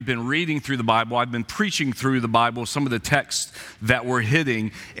been reading through the Bible. I've been preaching through the Bible, some of the texts that we're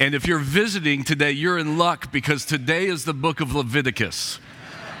hitting. And if you're visiting today, you're in luck because today is the book of Leviticus.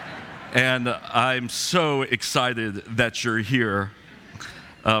 And I'm so excited that you're here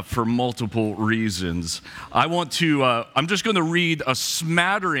for multiple reasons. I'm just going to read a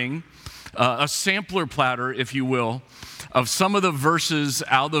smattering, a sampler platter, if you will, of some of the verses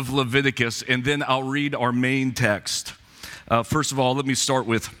out of Leviticus, and then I'll read our main text. First of all, let me start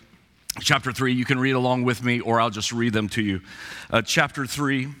with chapter 3. You can read along with me, or I'll just read them to you. Chapter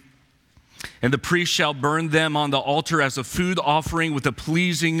 3, and the priest shall burn them on the altar as a food offering with a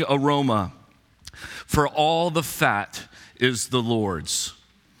pleasing aroma, for all the fat is the Lord's.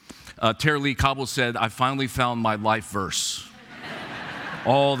 Tara Lee Cobble said, I finally found my life verse.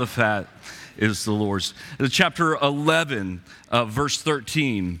 All the fat is the Lord's. Chapter 11, verse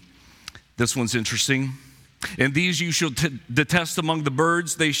 13. This one's interesting. And these you shall detest among the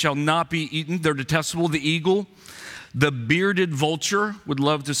birds. They shall not be eaten. They're detestable. The eagle, the bearded vulture. Would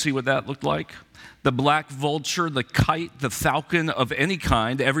love to see what that looked like. The black vulture, the kite, the falcon of any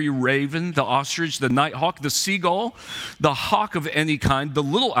kind, every raven, the ostrich, the nighthawk, the seagull, the hawk of any kind, the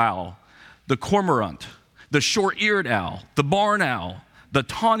little owl, the cormorant, the short-eared owl, the barn owl, the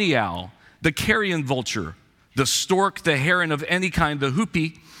tawny owl, the carrion vulture, the stork, the heron of any kind, the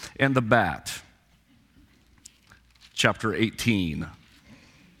hoopie, and the bat. Chapter 13.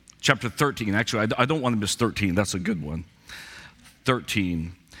 Actually, I don't want to miss 13. That's a good one.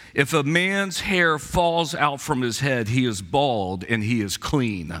 13. If a man's hair falls out from his head, he is bald and he is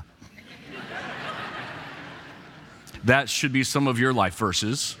clean. That should be some of your life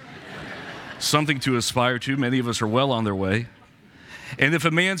verses. Something to aspire to. Many of us are well on their way. And if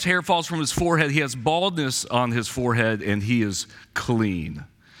a man's hair falls from his forehead, he has baldness on his forehead and he is clean.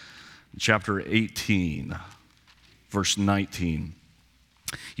 Chapter 18. Verse 19,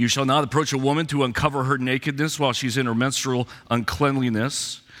 you shall not approach a woman to uncover her nakedness while she's in her menstrual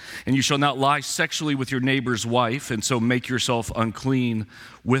uncleanliness, and you shall not lie sexually with your neighbor's wife, and so make yourself unclean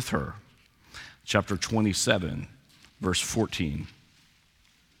with her. Chapter 27, verse 14.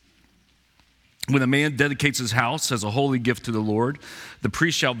 When a man dedicates his house as a holy gift to the Lord, the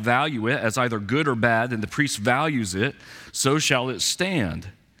priest shall value it as either good or bad, and the priest values it, so shall it stand.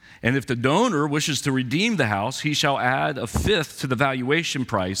 And if the donor wishes to redeem the house, he shall add a fifth to the valuation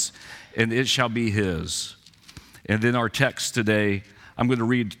price, and it shall be his. And then our text today, I'm going to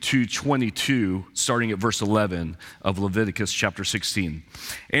read 2:22, starting at verse 11 of Leviticus chapter 16.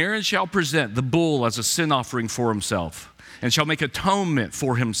 Aaron shall present the bull as a sin offering for himself, and shall make atonement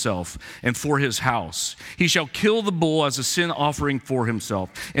for himself and for his house. He shall kill the bull as a sin offering for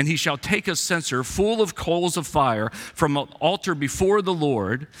himself, and he shall take a censer full of coals of fire from an altar before the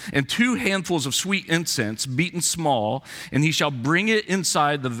Lord, and 2 handfuls of sweet incense beaten small, and he shall bring it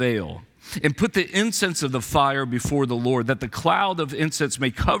inside the veil, and put the incense of the fire before the Lord, that the cloud of incense may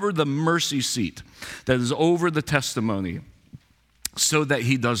cover the mercy seat that is over the testimony, so that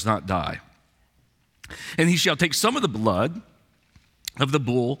he does not die. And he shall take some of the blood of the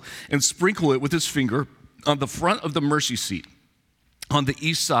bull and sprinkle it with his finger on the front of the mercy seat on the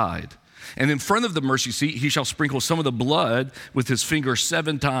east side. And in front of the mercy seat, he shall sprinkle some of the blood with his finger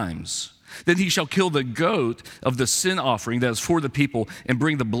 7 times. Then he shall kill the goat of the sin offering that is for the people and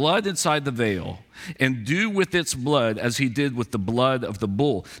bring the blood inside the veil and do with its blood as he did with the blood of the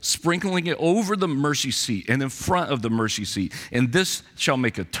bull, sprinkling it over the mercy seat and in front of the mercy seat. And this shall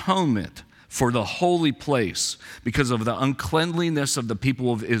make atonement for the holy place because of the uncleanliness of the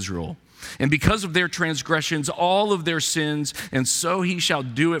people of Israel, and because of their transgressions, all of their sins, and so he shall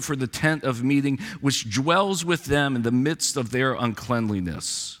do it for the tent of meeting, which dwells with them in the midst of their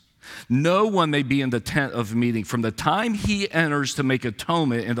uncleanliness. No one may be in the tent of meeting from the time he enters to make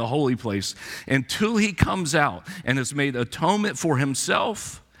atonement in the holy place until he comes out and has made atonement for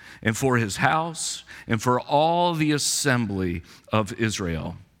himself and for his house and for all the assembly of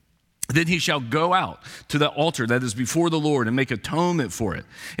Israel. Then he shall go out to the altar that is before the Lord and make atonement for it.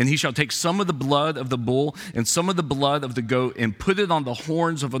 And he shall take some of the blood of the bull and some of the blood of the goat and put it on the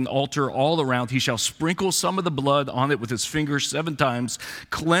horns of an altar all around. He shall sprinkle some of the blood on it with his fingers 7 times,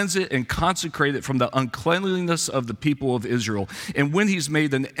 cleanse it and consecrate it from the uncleanliness of the people of Israel. And when he's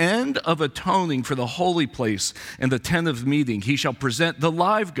made an end of atoning for the holy place and the tent of meeting, he shall present the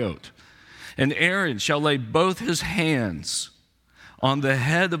live goat. And Aaron shall lay both his hands on the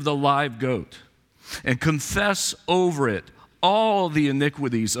head of the live goat and confess over it all the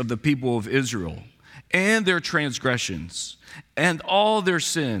iniquities of the people of Israel and their transgressions and all their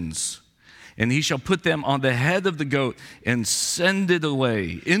sins. And he shall put them on the head of the goat and send it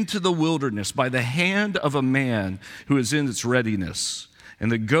away into the wilderness by the hand of a man who is in its readiness.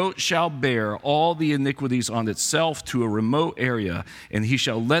 And the goat shall bear all the iniquities on itself to a remote area, and he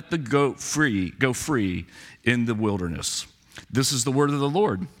shall let the goat go free in the wilderness. This is the word of the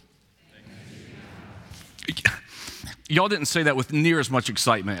Lord. Y'all didn't say that with near as much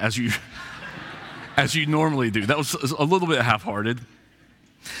excitement as you normally do. That was a little bit half-hearted.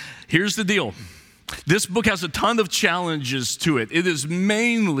 Here's the deal. This book has a ton of challenges to it. It is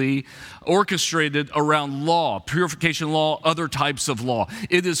mainly orchestrated around law, purification law, other types of law.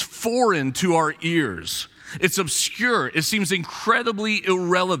 It is foreign to our ears. It's obscure. It seems incredibly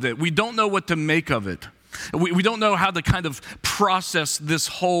irrelevant. We don't know what to make of it. We don't know how to kind of process this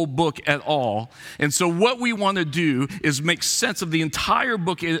whole book at all. And so what we want to do is make sense of the entire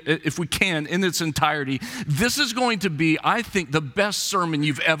book, if we can, in its entirety. This is going to be, I think, the best sermon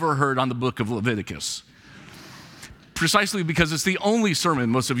you've ever heard on the book of Leviticus. Precisely because it's the only sermon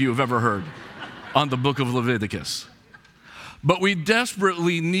most of you have ever heard on the book of Leviticus. But we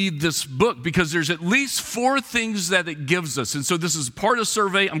desperately need this book because there's at least 4 things that it gives us. And so this is part of a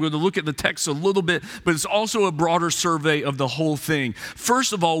survey. I'm going to look at the text a little bit, but it's also a broader survey of the whole thing.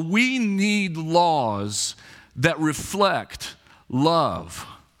 First of all, we need laws that reflect love.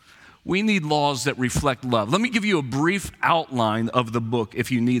 We need laws that reflect love. Let me give you a brief outline of the book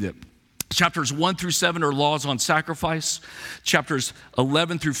if you need it. Chapters 1 through 7 are laws on sacrifice. Chapters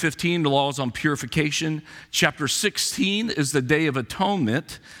 11 through 15 are laws on purification. Chapter 16 is the Day of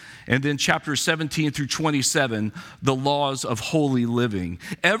Atonement. And then chapters 17 through 27, the laws of holy living.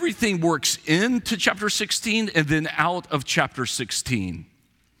 Everything works into chapter 16 and then out of chapter 16.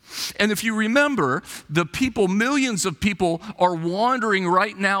 And if you remember, the people, millions of people are wandering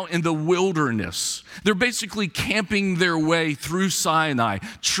right now in the wilderness. They're basically camping their way through Sinai,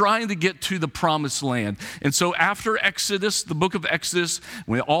 trying to get to the promised land. And so after Exodus, the book of Exodus,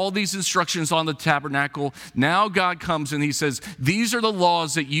 when all these instructions on the tabernacle, now God comes and he says, these are the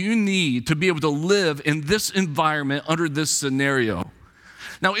laws that you need to be able to live in this environment under this scenario.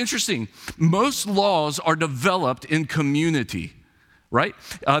 Now, interesting, most laws are developed in community. Right?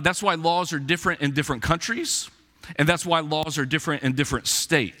 That's why laws are different in different countries, and that's why laws are different in different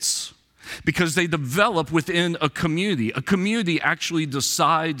states, because they develop within a community. A community actually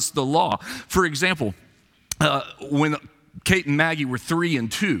decides the law. For example, when Kate and Maggie were 3 and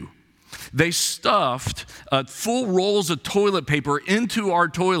 2, they stuffed full rolls of toilet paper into our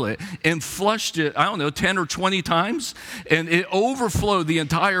toilet and flushed it, 10 or 20 times, and it overflowed the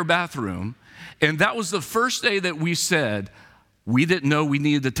entire bathroom. And that was the first day that we said, we didn't know we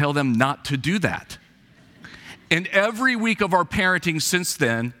needed to tell them not to do that. And every week of our parenting since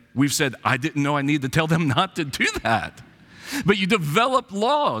then, we've said, I didn't know I needed to tell them not to do that. But you develop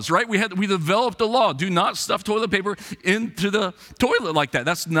laws, right? We developed a law. Do not stuff toilet paper into the toilet like that.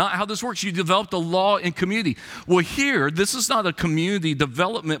 That's not how this works. You developed a law in community. Well, here, this is not a community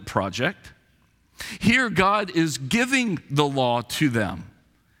development project. Here, God is giving the law to them.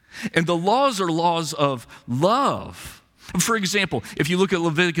 And the laws are laws of love. For example, if you look at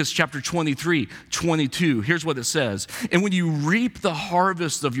Leviticus chapter 23, 22, here's what it says. And when you reap the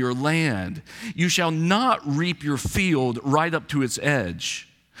harvest of your land, you shall not reap your field right up to its edge,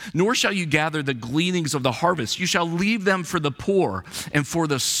 nor shall you gather the gleanings of the harvest. You shall leave them for the poor and for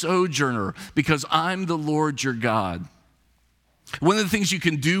the sojourner, because I'm the Lord your God. One of the things you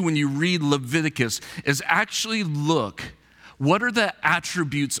can do when you read Leviticus is actually look, what are the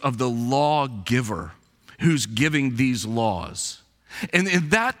attributes of the lawgiver who's giving these laws? And in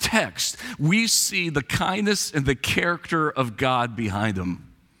that text, we see the kindness and the character of God behind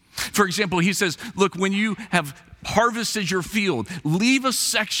them. For example, he says, look, when you have harvested your field, leave a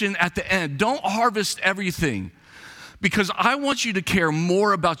section at the end. Don't harvest everything, because I want you to care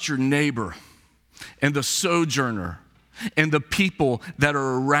more about your neighbor and the sojourner and the people that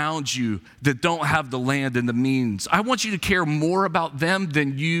are around you that don't have the land and the means. I want you to care more about them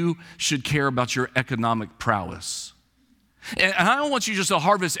than you should care about your economic prowess. And I don't want you just to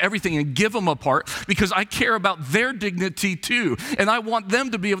harvest everything and give them a part, because I care about their dignity too. And I want them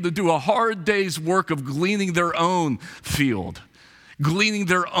to be able to do a hard day's work of gleaning their own field, gleaning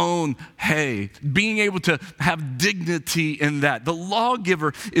their own hay, being able to have dignity in that. The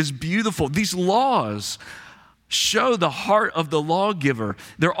lawgiver is beautiful. These laws show the heart of the lawgiver.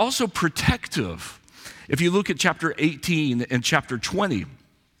 They're also protective. If you look at chapter 18 and chapter 20,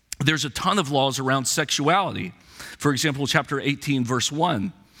 there's a ton of laws around sexuality. For example, chapter 18, verse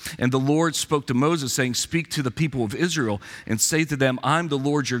 1, and the Lord spoke to Moses, saying, speak to the people of Israel and say to them, I'm the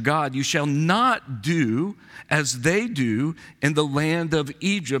Lord your God. You shall not do as they do in the land of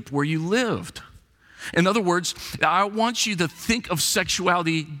Egypt where you lived. In other words, I want you to think of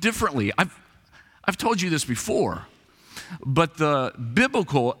sexuality differently. I've told you this before, But the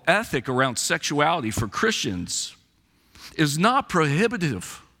biblical ethic around sexuality for Christians is not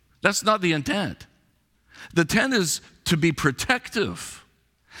prohibitive. That's not the intent. The intent is to be protective.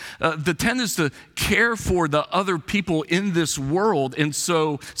 The intent is to care for the other people in this world, and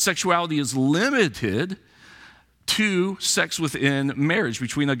so sexuality is limited to sex within marriage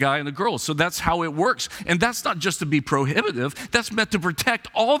between a guy and a girl. So that's how it works. And that's not just to be prohibitive, that's meant to protect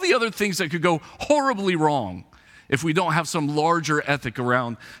all the other things that could go horribly wrong if we don't have some larger ethic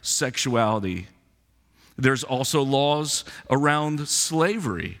around sexuality. There's also laws around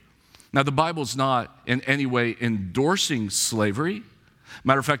slavery. Now, the Bible's not in any way endorsing slavery.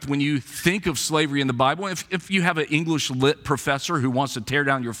 Matter of fact, when you think of slavery in the Bible, if you have an English lit professor who wants to tear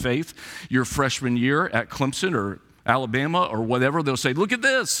down your faith your freshman year at Clemson or Alabama or whatever, they'll say, look at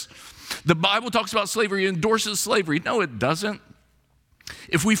this. The Bible talks about slavery, endorses slavery. No, it doesn't.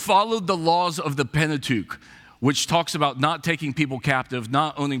 If we followed the laws of the Pentateuch, which talks about not taking people captive,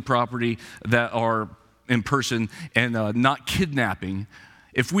 not owning property that are in person, and not kidnapping,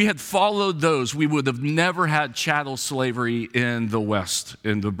 if we had followed those, we would have never had chattel slavery in the West,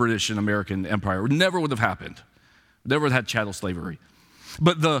 in the British and American Empire. It never would have happened. Never would have had chattel slavery.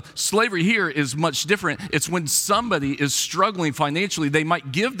 But the slavery here is much different. It's when somebody is struggling financially, they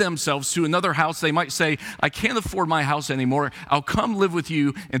might give themselves to another house. They might say, I can't afford my house anymore. I'll come live with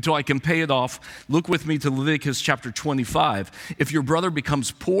you until I can pay it off. Look with me to Leviticus chapter 25. If your brother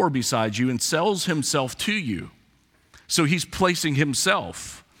becomes poor beside you and sells himself to you, so he's placing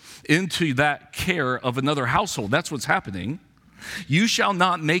himself into that care of another household. That's what's happening. You shall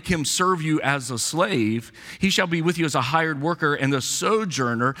not make him serve you as a slave. He shall be with you as a hired worker and a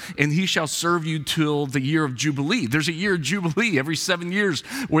sojourner, and he shall serve you till the year of Jubilee. There's a year of Jubilee every 7 years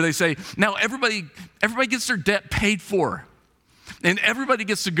where they say, now everybody gets their debt paid for, and everybody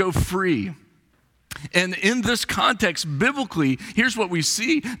gets to go free. And in this context, biblically, here's what we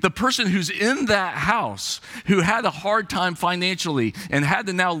see. The person who's in that house, who had a hard time financially and had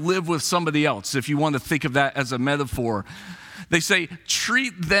to now live with somebody else, if you want to think of that as a metaphor, they say,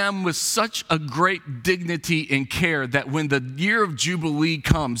 treat them with such a great dignity and care that when the year of Jubilee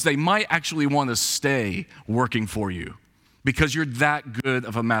comes, they might actually want to stay working for you because you're that good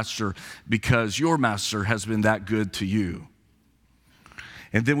of a master, because your master has been that good to you.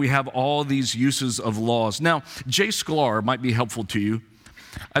 And then we have all these uses of laws. Now, Jay Sklar might be helpful to you.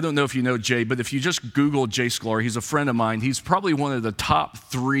 I don't know if you know Jay, but if you just Google Jay Sklar, he's a friend of mine. He's probably one of the top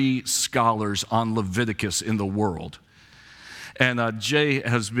 3 scholars on Leviticus in the world. And Jay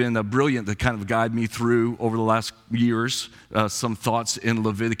has been brilliant to kind of guide me through over the last years, some thoughts in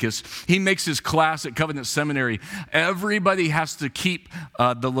Leviticus. He makes his class at Covenant Seminary. Everybody has to keep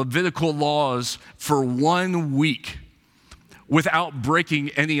the Levitical laws for 1 week without breaking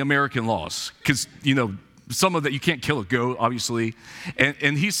any American laws. Because, some of that, you can't kill a goat, obviously.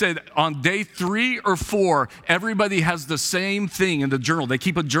 And he said on day 3 or 4, everybody has the same thing in the journal. They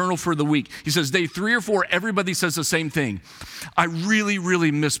keep a journal for the week. He says day 3 or 4, everybody says the same thing. I really,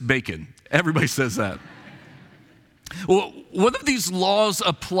 really miss bacon. Everybody says that. Well, what if these laws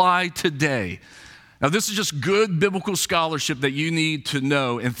apply today? Now, this is just good biblical scholarship that you need to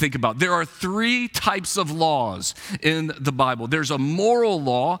know and think about. There are 3 types of laws in the Bible. There's a moral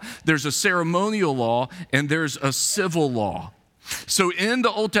law, there's a ceremonial law, and there's a civil law. So in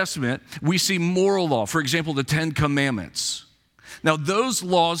the Old Testament, we see moral law. For example, the 10 Commandments. Now, those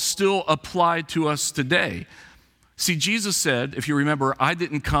laws still apply to us today. See, Jesus said, if you remember, I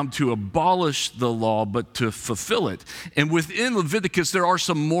didn't come to abolish the law, but to fulfill it. And within Leviticus, there are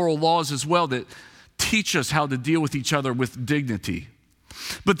some moral laws as well that teach us how to deal with each other with dignity.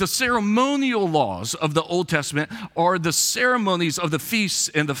 But the ceremonial laws of the Old Testament are the ceremonies of the feasts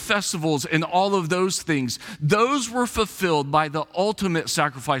and the festivals and all of those things. Those were fulfilled by the ultimate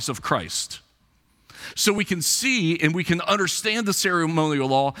sacrifice of Christ. So we can see and we can understand the ceremonial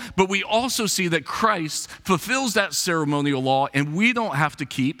law, but we also see that Christ fulfills that ceremonial law, and we don't have to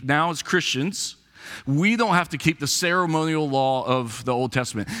keep, now as Christians, we don't have to keep the ceremonial law of the Old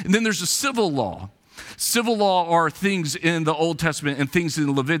Testament. And then there's a civil law. Civil law are things in the Old Testament and things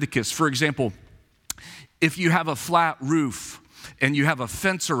in Leviticus. For example, if you have a flat roof and you have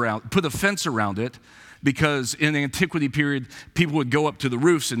put a fence around it, because in the antiquity period, people would go up to the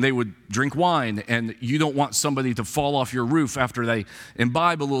roofs and they would drink wine, and you don't want somebody to fall off your roof after they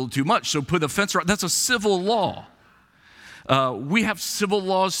imbibe a little too much. So put a fence around. That's a civil law. We have civil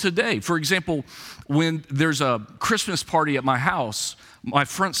laws today. For example, when there's a Christmas party at my house, my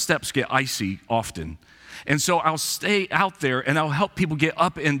front steps get icy often. And so I'll stay out there and I'll help people get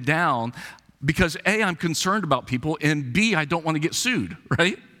up and down because A, I'm concerned about people, and B, I don't want to get sued,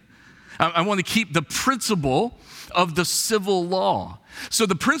 right? I want to keep the principle of the civil law. So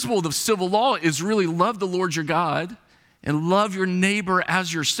the principle of the civil law is really love the Lord your God and love your neighbor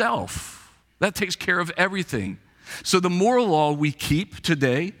as yourself. That takes care of everything. So the moral law we keep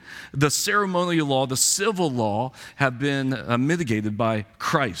today, the ceremonial law, the civil law have been mitigated by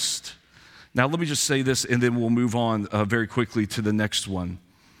Christ. Now let me just say this and then we'll move on very quickly to the next one.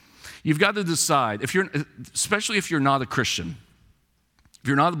 You've got to decide, especially if you're not a Christian, if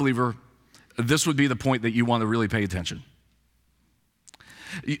you're not a believer, this would be the point that you want to really pay attention.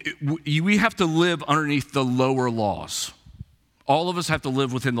 We have to live underneath the lower laws. All of us have to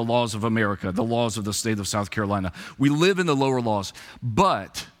live within the laws of America, the laws of the state of South Carolina. We live in the lower laws.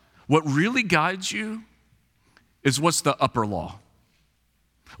 But what really guides you is what's the upper law?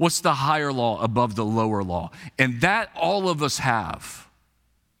 What's the higher law above the lower law? And that all of us have.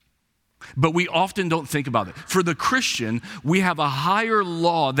 But we often don't think about it. For the Christian, we have a higher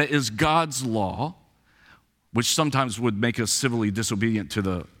law that is God's law, which sometimes would make us civilly disobedient to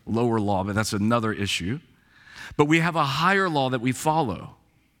the lower law, but that's another issue. But we have a higher law that we follow.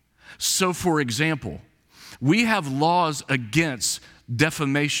 So, for example, we have laws against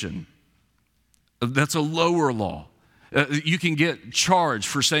defamation. That's a lower law. You can get charged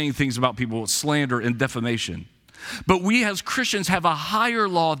for saying things about people, slander and defamation. But we as Christians have a higher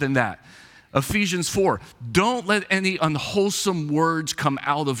law than that. Ephesians 4, don't let any unwholesome words come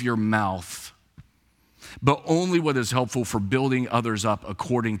out of your mouth, but only what is helpful for building others up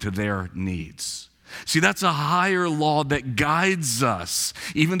according to their needs. See, that's a higher law that guides us,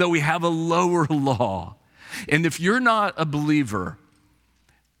 even though we have a lower law. And if you're not a believer,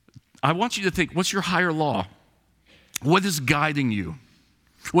 I want you to think, what's your higher law? What is guiding you?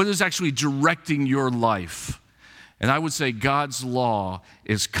 What is actually directing your life? And I would say God's law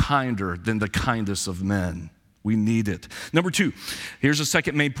is kinder than the kindest of men. We need it. Number 2, here's a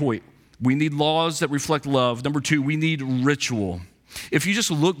second main point. We need laws that reflect love. Number 2, we need ritual. If you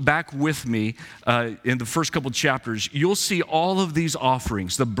just look back with me in the first couple chapters, you'll see all of these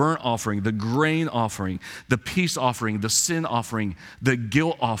offerings, the burnt offering, the grain offering, the peace offering, the sin offering, the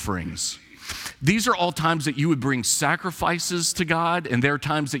guilt offerings. These are all times that you would bring sacrifices to God, and there are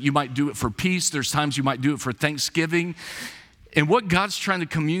times that you might do it for peace. There's times you might do it for thanksgiving. And what God's trying to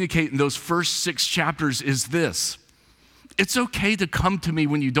communicate in those first 6 chapters is this. It's okay to come to me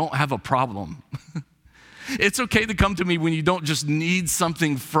when you don't have a problem. It's okay to come to me when you don't just need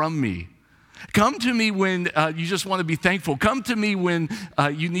something from me. Come to me when you just want to be thankful. Come to me when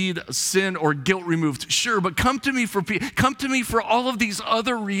you need sin or guilt removed. Sure, but come to me for all of these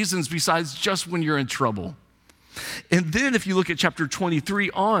other reasons besides just when you're in trouble. And then if you look at chapter 23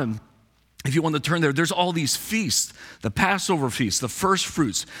 on, if you want to turn there, there's all these feasts, the Passover feast, the first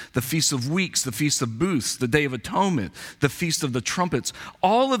fruits, the Feast of Weeks, the Feast of Booths, the Day of Atonement, the Feast of the Trumpets,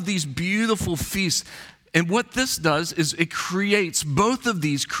 all of these beautiful feasts. And what this does is both of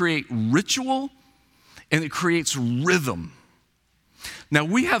these create ritual and it creates rhythm. Now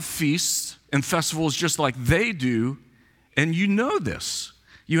we have feasts and festivals just like they do, and you know this.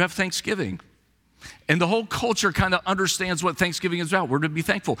 You have Thanksgiving. And the whole culture kind of understands what Thanksgiving is about. We're to be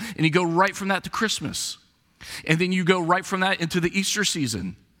thankful. And you go right from that to Christmas. And then you go right from that into the Easter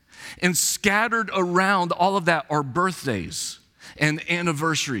season. And scattered around all of that are birthdays and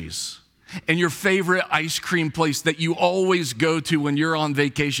anniversaries. And your favorite ice cream place that you always go to when you're on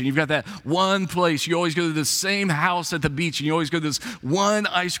vacation. You've got that one place. You always go to the same house at the beach, and you always go to this one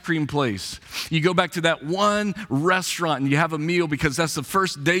ice cream place. You go back to that one restaurant, and you have a meal because that's the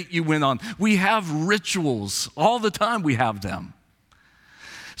first date you went on. We have rituals. All the time we have them.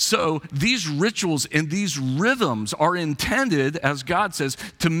 So these rituals and these rhythms are intended, as God says,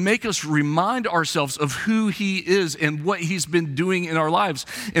 to make us remind ourselves of who He is and what He's been doing in our lives.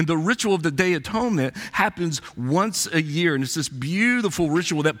 And the ritual of the Day of Atonement happens once a year, and it's this beautiful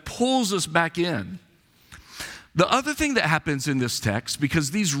ritual that pulls us back in. The other thing that happens in this text, because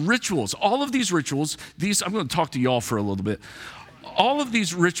these rituals, all of these rituals, I'm going to talk to y'all for a little bit. All of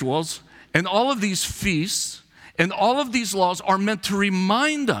these rituals and all of these feasts and all of these laws are meant to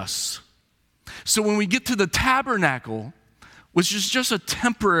remind us. So when we get to the tabernacle, which is just a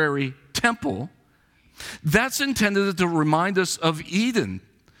temporary temple, that's intended to remind us of Eden,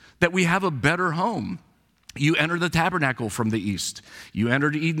 that we have a better home. You enter the tabernacle from the east. You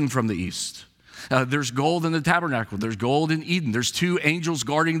entered Eden from the east. There's gold in the tabernacle. There's gold in Eden. There's 2 angels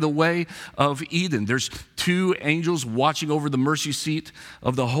guarding the way of Eden. There's 2 angels watching over the mercy seat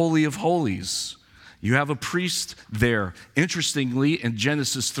of the Holy of Holies. You have a priest there. Interestingly, in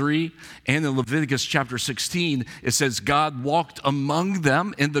Genesis 3 and in Leviticus chapter 16, it says God walked among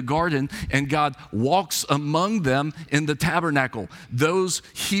them in the garden and God walks among them in the tabernacle. Those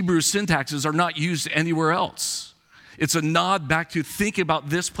Hebrew syntaxes are not used anywhere else. It's a nod back to think about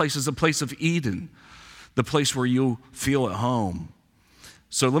this place as a place of Eden, the place where you feel at home.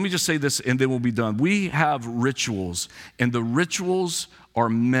 So let me just say this and then we'll be done. We have rituals, and the rituals are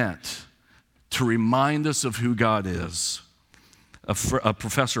meant to remind us of who God is. A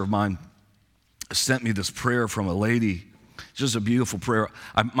professor of mine sent me this prayer from a lady. Just a beautiful prayer.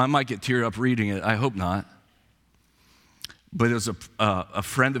 I might get teared up reading it. I hope not. But it was a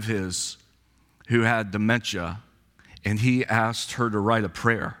friend of his who had dementia, and he asked her to write a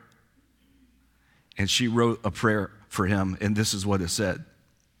prayer. And she wrote a prayer for him, and this is what it said.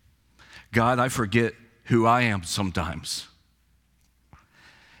 God, I forget who I am sometimes.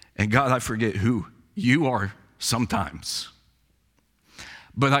 And God, I forget who you are sometimes.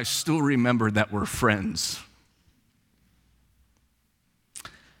 But I still remember that we're friends.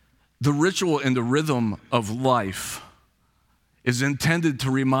 The ritual and the rhythm of life is intended to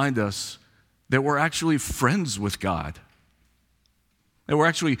remind us that we're actually friends with God, that we're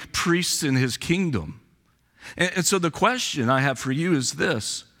actually priests in his kingdom. And so the question I have for you is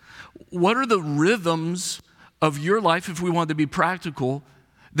this: what are the rhythms of your life, if we want to be practical,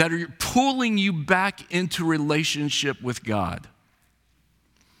 that are pulling you back into relationship with God?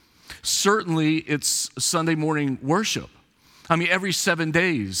 Certainly, it's Sunday morning worship. I mean, every 7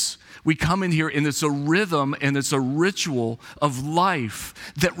 days, we come in here and it's a rhythm and it's a ritual of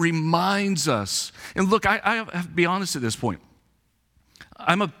life that reminds us. And look, I have to be honest at this point.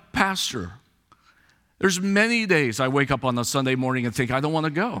 I'm a pastor. There's many days I wake up on a Sunday morning and think, I don't want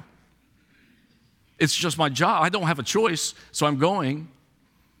to go. It's just my job. I don't have a choice, so I'm going.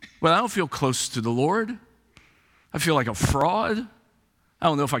 But I don't feel close to the Lord. I feel like a fraud. I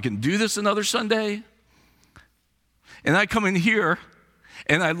don't know if I can do this another Sunday. And I come in here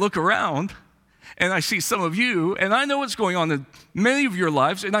and I look around and I see some of you, and I know what's going on in many of your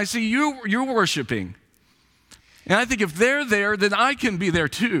lives, and I see you're worshiping. And I think if they're there, then I can be there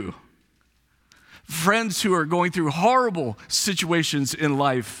too. Friends who are going through horrible situations in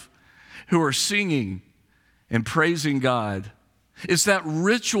life, who are singing and praising God. It's that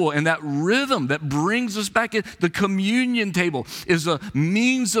ritual and that rhythm that brings us back in. The communion table is a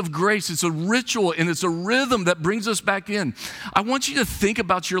means of grace. It's a ritual and it's a rhythm that brings us back in. I want you to think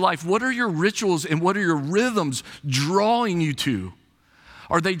about your life. What are your rituals and what are your rhythms drawing you to?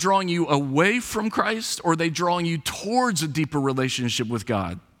 Are they drawing you away from Christ, or are they drawing you towards a deeper relationship with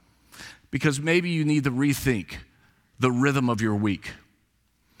God? Because maybe you need to rethink the rhythm of your week.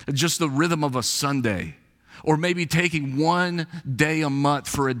 Just the rhythm of a Sunday, or maybe taking one day a month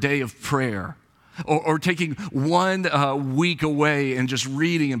for a day of prayer, or taking 1 week away and just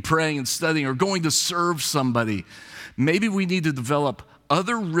reading and praying and studying, or going to serve somebody. Maybe we need to develop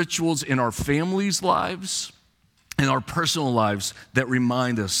other rituals in our families' lives, in our personal lives, that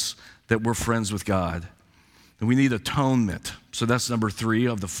remind us that we're friends with God. And we need atonement. So that's number 3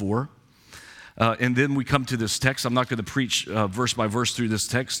 of the 4. And then we come to this text. I'm not going to preach verse by verse through this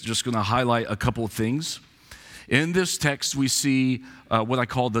text, just going to highlight a couple of things. In this text, we see what I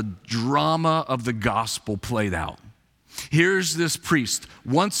call the drama of the gospel played out. Here's this priest.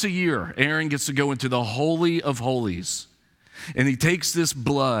 Once a year, Aaron gets to go into the Holy of Holies. And he takes this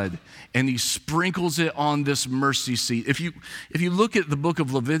blood and he sprinkles it on this mercy seat. If you look at the book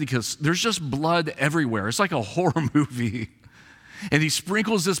of Leviticus, there's just blood everywhere. It's like a horror movie. And he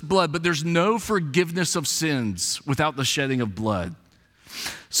sprinkles this blood, but there's no forgiveness of sins without the shedding of blood.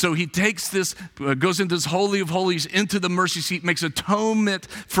 So he takes this, goes into this Holy of Holies, into the mercy seat, makes atonement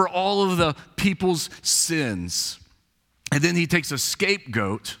for all of the people's sins. And then he takes a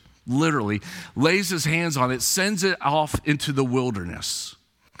scapegoat, literally, lays his hands on it, sends it off into the wilderness.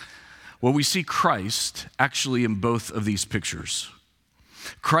 Well, we see Christ actually in both of these pictures.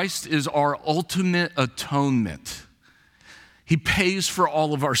 Christ is our ultimate atonement. He pays for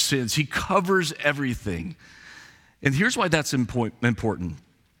all of our sins. He covers everything. And here's why that's important.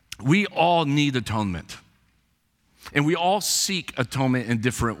 We all need atonement. And we all seek atonement in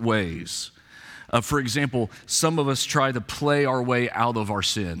different ways. For example, some of us try to play our way out of our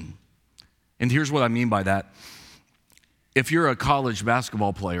sin. And here's what I mean by that. If you're a college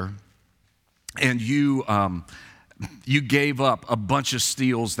basketball player and you gave up a bunch of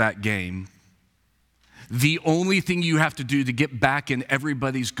steals that game, the only thing you have to do to get back in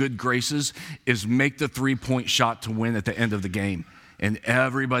everybody's good graces is make the 3-point shot to win at the end of the game. And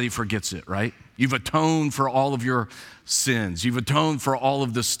everybody forgets it, right? You've atoned for all of your sins. You've atoned for all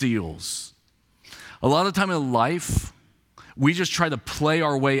of the steals. A lot of time in life, we just try to play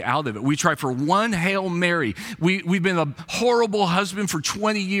our way out of it. We try for one Hail Mary. We've been a horrible husband for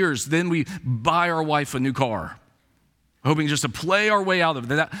 20 years. Then we buy our wife a new car, hoping just to play our way out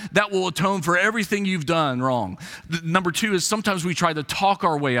of it. That will atone for everything you've done wrong. Number two is sometimes we try to talk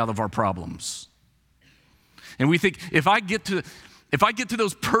our way out of our problems. And we think, if I get to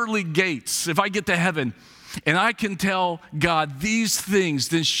those pearly gates, if I get to heaven, and I can tell God these things,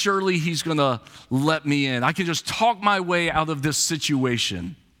 then surely he's going to let me in. I can just talk my way out of this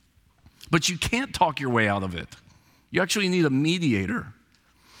situation. But you can't talk your way out of it. You actually need a mediator.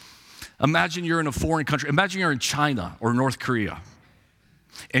 Imagine you're in a foreign country. Imagine you're in China or North Korea,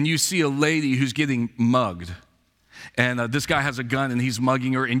 and you see a lady who's getting mugged. And this guy has a gun and he's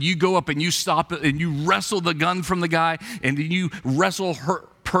mugging her, and you go up and you stop it and you wrestle the gun from the guy, and then you wrestle her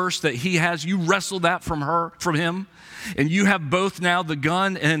purse that he has, you wrestle that from him, and you have both now, the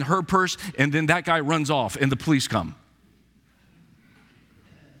gun and her purse, and then that guy runs off and the police come.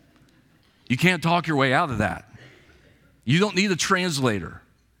 You can't talk your way out of that. You don't need a translator.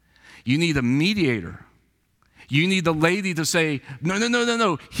 You need a mediator. You need the lady to say,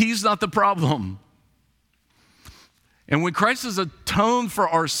 no, he's not the problem. And when Christ has atoned for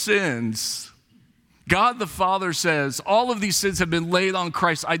our sins, God the Father says, all of these sins have been laid on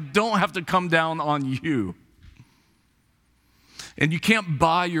Christ. I don't have to come down on you. And you can't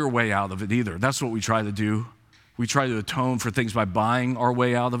buy your way out of it either. That's what we try to do. We try to atone for things by buying our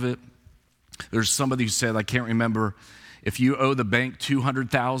way out of it. There's somebody who said, I can't remember, if you owe the bank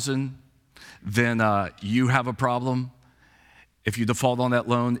 $200,000, then you have a problem. If you default on that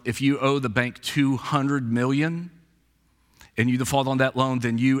loan, if you owe the bank $200 million and you default on that loan,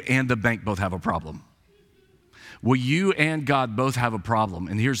 then you and the bank both have a problem. Well, you and God both have a problem,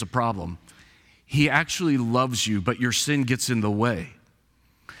 and here's the problem. He actually loves you, but your sin gets in the way.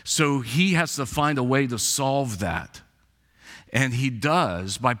 So he has to find a way to solve that. And he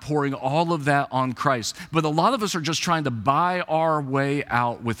does by pouring all of that on Christ. But a lot of us are just trying to buy our way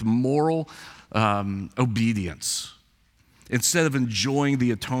out with moral obedience instead of enjoying the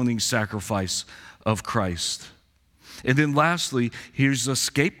atoning sacrifice of Christ. And then lastly, here's a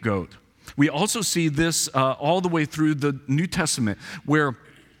scapegoat. We also see this all the way through the New Testament, where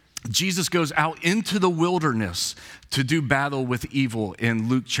Jesus goes out into the wilderness to do battle with evil in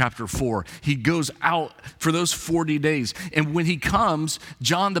Luke chapter 4. He goes out for those 40 days. And when he comes,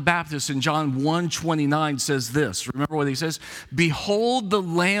 John the Baptist in John 1:29 says this. Remember what he says? Behold the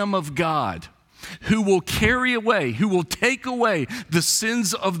Lamb of God who will carry away, who will take away the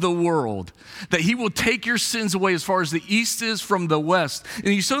sins of the world, that he will take your sins away as far as the east is from the west. And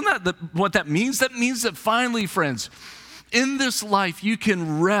you saw what that means? That means that finally, friends, in this life, you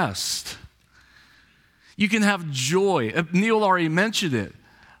can rest. You can have joy. Neil already mentioned it.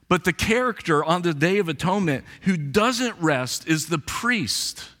 But the character on the Day of Atonement who doesn't rest is the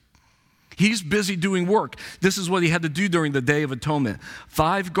priest. He's busy doing work. This is what he had to do during the Day of Atonement.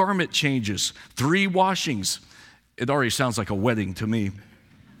 5 garment changes, 3 washings. It already sounds like a wedding to me.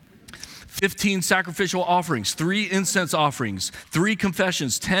 15 sacrificial offerings, 3 incense offerings, 3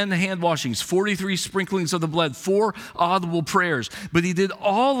 confessions, 10 hand washings, 43 sprinklings of the blood, 4 audible prayers. But he did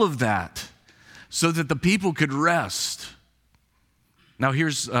all of that so that the people could rest. Now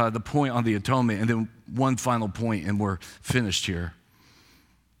here's the point on the atonement, and then one final point, and we're finished here.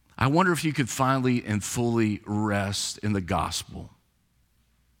 I wonder if you could finally and fully rest in the gospel.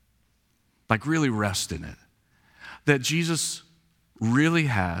 Like really rest in it. That Jesus really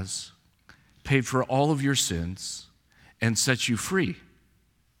has paid for all of your sins and set you free.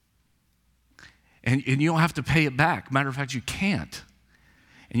 And you don't have to pay it back. Matter of fact, you can't.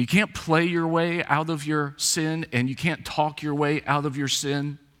 And you can't play your way out of your sin, and you can't talk your way out of your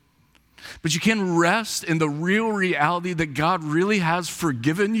sin. But you can rest in the real reality that God really has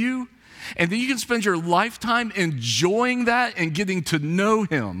forgiven you. And then you can spend your lifetime enjoying that and getting to know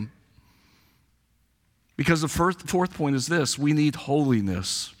him. Because the fourth point is this: we need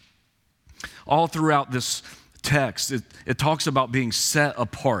holiness. All throughout this text, it talks about being set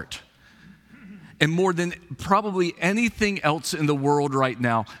apart. And more than probably anything else in the world right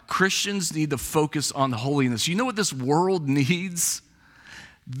now, Christians need to focus on holiness. You know what this world needs?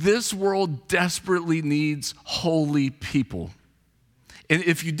 This world desperately needs holy people. And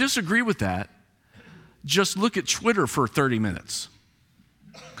if you disagree with that, just look at Twitter for 30 minutes.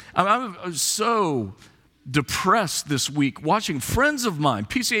 I'm so depressed this week watching friends of mine,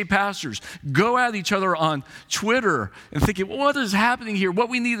 PCA pastors, go at each other on Twitter and thinking, well, what is happening here? What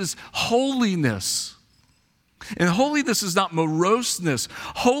we need is holiness. And holiness is not moroseness.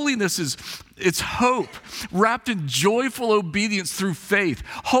 Holiness it's hope wrapped in joyful obedience through faith.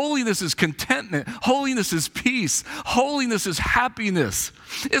 Holiness is contentment. Holiness is peace. Holiness is happiness.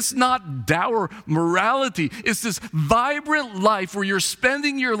 It's not dour morality. It's this vibrant life where you're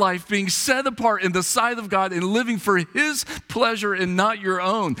spending your life being set apart in the sight of God and living for His pleasure and not your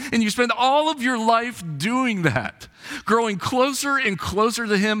own. And you spend all of your life doing that, growing closer and closer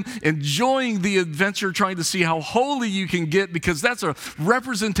to Him, enjoying the adventure, trying to see how holy you can get, because that's a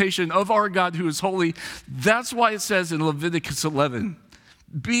representation of our God who is holy. That's why it says in Leviticus 11,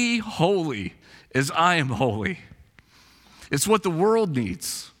 be holy as I am holy. It's what the world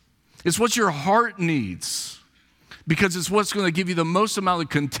needs. It's what your heart needs, because it's what's going to give you the most amount of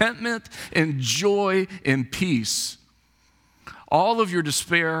contentment and joy and peace. All of your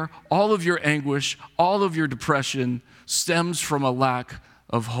despair, all of your anguish, all of your depression stems from a lack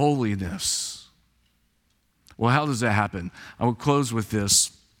of holiness. Well, how does that happen? I will close with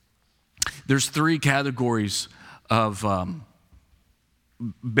this. There's 3 categories of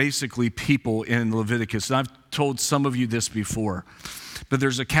basically people in Leviticus. And I've told some of you this before, but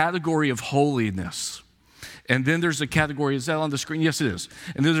there's a category of holiness. And then there's a category, is that on the screen? Yes, it is.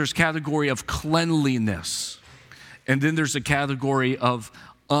 And then there's a category of cleanliness. And then there's a category of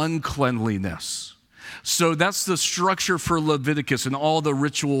uncleanliness. So that's the structure for Leviticus and all the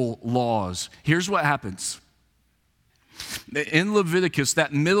ritual laws. Here's what happens. In Leviticus,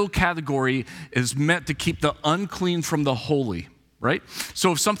 that middle category is meant to keep the unclean from the holy, right?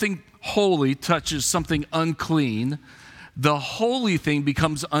 So if something holy touches something unclean, the holy thing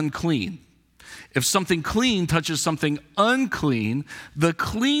becomes unclean. If something clean touches something unclean, the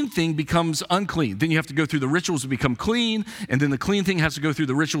clean thing becomes unclean. Then you have to go through the rituals to become clean, and then the clean thing has to go through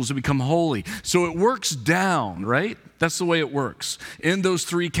the rituals to become holy. So it works down, right? That's the way it works in those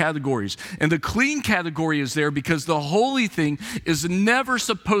 3 categories. And the clean category is there because the holy thing is never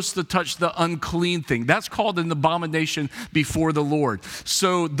supposed to touch the unclean thing. That's called an abomination before the Lord.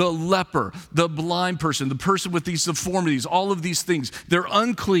 So the leper, the blind person, the person with these deformities, all of these things, they're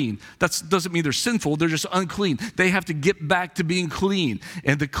unclean. That doesn't mean they're sinful, they're just unclean. They have to get back to being clean.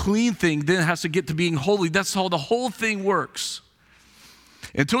 And the clean thing then has to get to being holy. That's how the whole thing works.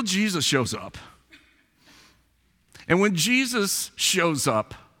 Until Jesus shows up. And when Jesus shows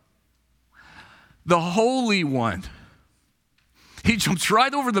up, the Holy One, He jumps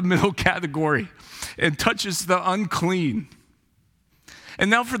right over the middle category and touches the unclean. And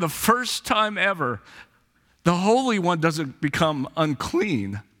now for the first time ever, the Holy One doesn't become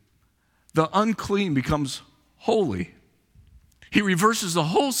unclean. The unclean becomes holy. He reverses the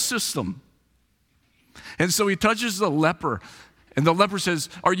whole system. And so He touches the leper. And the leper says,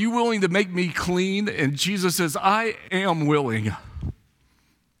 are you willing to make me clean? And Jesus says, I am willing.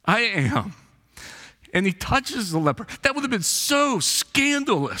 I am. And He touches the leper. That would have been so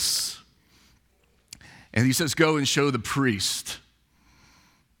scandalous. And He says, go and show the priest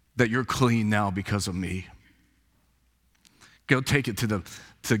that you're clean now because of me. Go take it to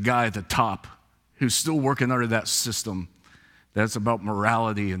the guy at the top who's still working under that system that's about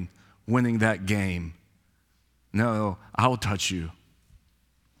morality and winning that game. No, I'll touch you.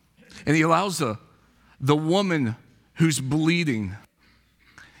 And He allows the woman who's bleeding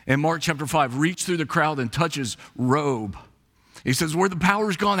in Mark chapter 5 reach through the crowd and touch His robe. He says, where the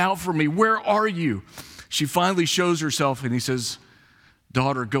power's gone out from me, where are you? She finally shows herself and He says,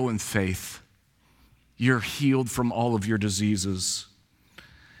 daughter, go in faith. You're healed from all of your diseases.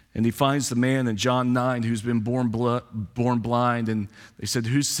 And He finds the man in John 9 who's been born blind. And they said,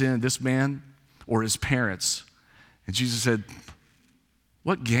 who sinned, this man or his parents? And Jesus said,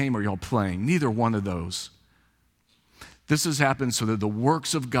 what game are y'all playing? Neither one of those. This has happened so that the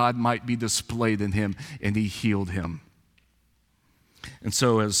works of God might be displayed in him, and He healed him. And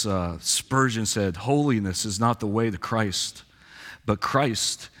so as Spurgeon said, holiness is not the way to Christ, but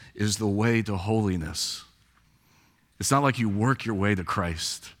Christ is the way to holiness. It's not like you work your way to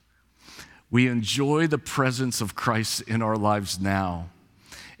Christ. We enjoy the presence of Christ in our lives now,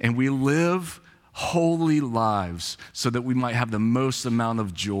 and we live holy lives so that we might have the most amount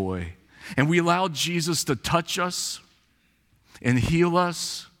of joy. And we allow Jesus to touch us and heal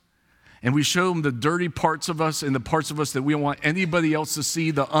us, and we show Him the dirty parts of us and the parts of us that we don't want anybody else to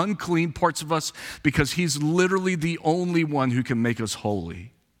see, the unclean parts of us, because He's literally the only one who can make us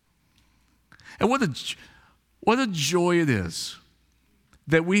holy. And what a joy it is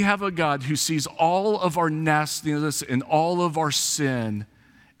that we have a God who sees all of our nastiness and all of our sin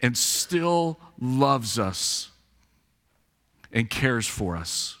and still loves us and cares for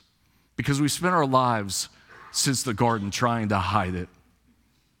us, because we spent our lives since the garden trying to hide it.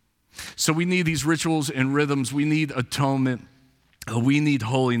 So we need these rituals and rhythms. We need atonement. We need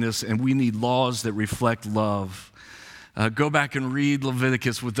holiness, and we need laws that reflect love. Go back and read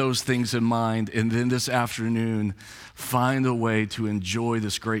Leviticus with those things in mind, and then this afternoon, find a way to enjoy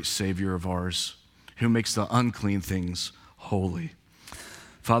this great Savior of ours who makes the unclean things holy.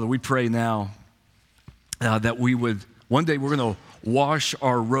 Father, we pray now that we would, one day we're going to wash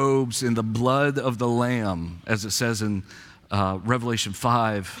our robes in the blood of the Lamb, as it says in Revelation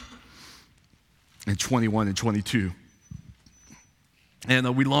 5 and 21 and 22.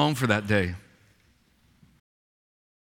 And we long for that day.